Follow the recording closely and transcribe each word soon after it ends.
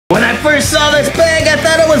first saw this bag, I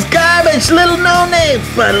thought it was garbage, little no-name.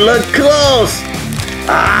 But look close.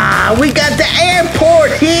 Ah, we got the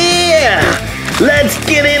airport here. Let's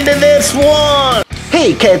get into this one.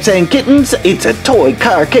 Hey cats and kittens, it's a toy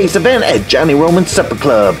car case event at Johnny Roman's Supper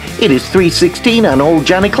Club. It is 3:16 on old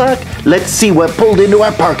Johnny Clock. Let's see what pulled into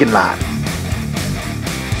our parking lot.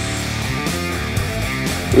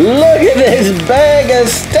 Look at this bag of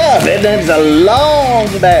stuff, and it's a long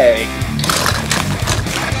bag.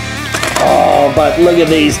 Oh, but look at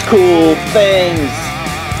these cool things.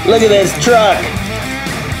 Look at this truck.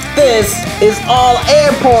 This is all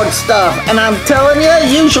airport stuff, and I'm telling you,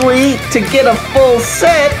 usually to get a full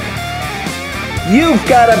set, you've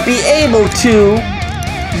got to be able to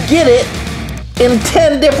get it in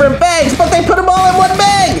 10 different bags, but they put them all in one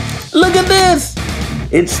bag. Look at this.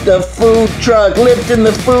 It's the food truck lifting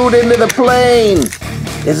the food into the plane.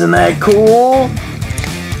 Isn't that cool?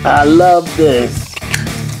 I love this.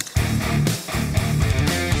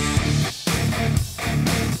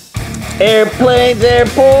 Airplanes,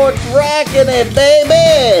 airports, rocking it,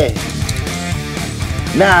 baby!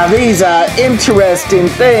 Now, these are interesting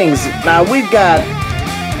things. Now, we've got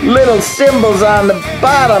little symbols on the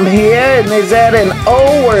bottom here, and is that an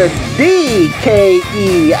O or a D,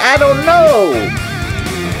 K-E? I don't know.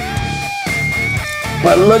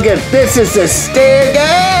 But look at this, is a stair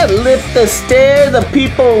guy. Lift the stair, the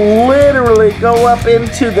people literally go up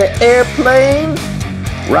into the airplane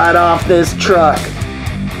right off this truck.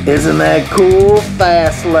 Isn't that cool?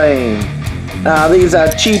 Fast lane. Now these are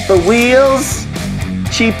cheaper wheels,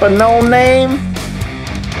 cheaper no name.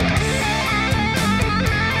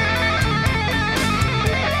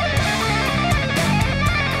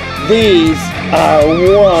 These are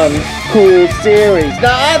one cool series.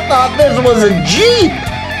 Now I thought this was a Jeep,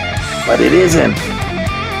 but it isn't.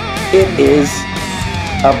 It is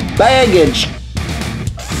a baggage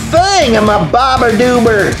thing. I'm a bobber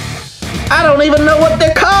doober. I don't even know what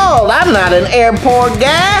they're called. I'm not an airport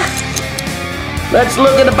guy. Let's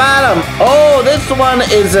look at the bottom. Oh, this one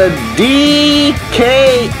is a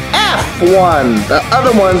DKF one. The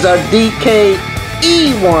other ones are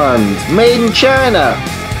DKE ones, made in China.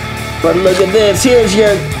 But look at this. Here's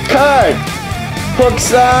your card.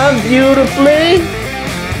 Hooks on beautifully,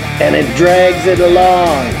 and it drags it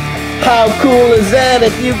along. How cool is that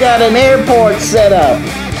if you got an airport set up?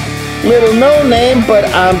 Little no name, but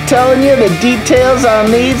I'm telling you, the details on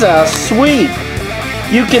these are sweet.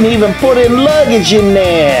 You can even put in luggage in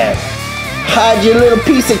there. Hide your little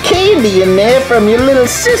piece of candy in there from your little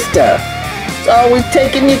sister. It's always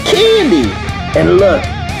taking your candy. And look,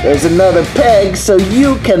 there's another peg, so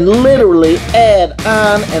you can literally add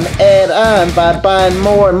on and add on by buying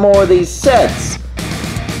more and more of these sets.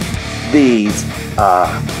 These are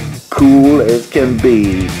cool as can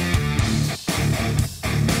be.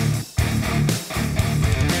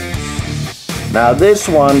 Now this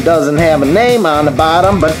one doesn't have a name on the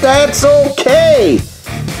bottom, but that's okay.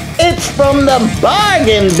 It's from the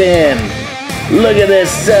bargain bin. Look at this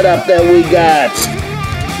setup that we got.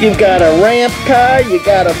 You've got a ramp car, you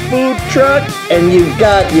got a food truck, and you've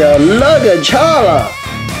got your luggage hauler.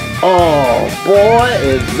 Oh boy,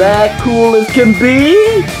 is that cool as can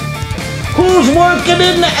be? Who's working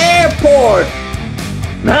in the airport?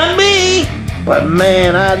 Not me, but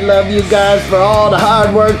man, I love you guys for all the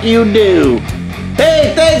hard work you do.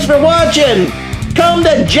 Hey, thanks for watching. Come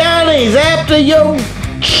to Johnny's after your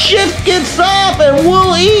shift gets off and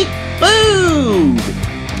we'll eat food.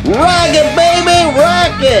 Rock it, baby,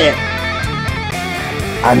 rock it.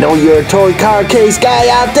 I know you're a toy car case guy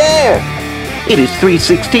out there. It is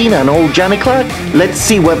 3:16 on old Johnny Clock. Let's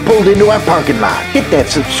see what pulled into our parking lot. Hit that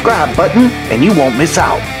subscribe button and you won't miss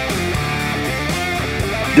out.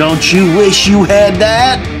 Don't you wish you had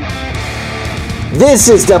that? This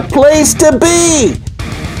is the place to be!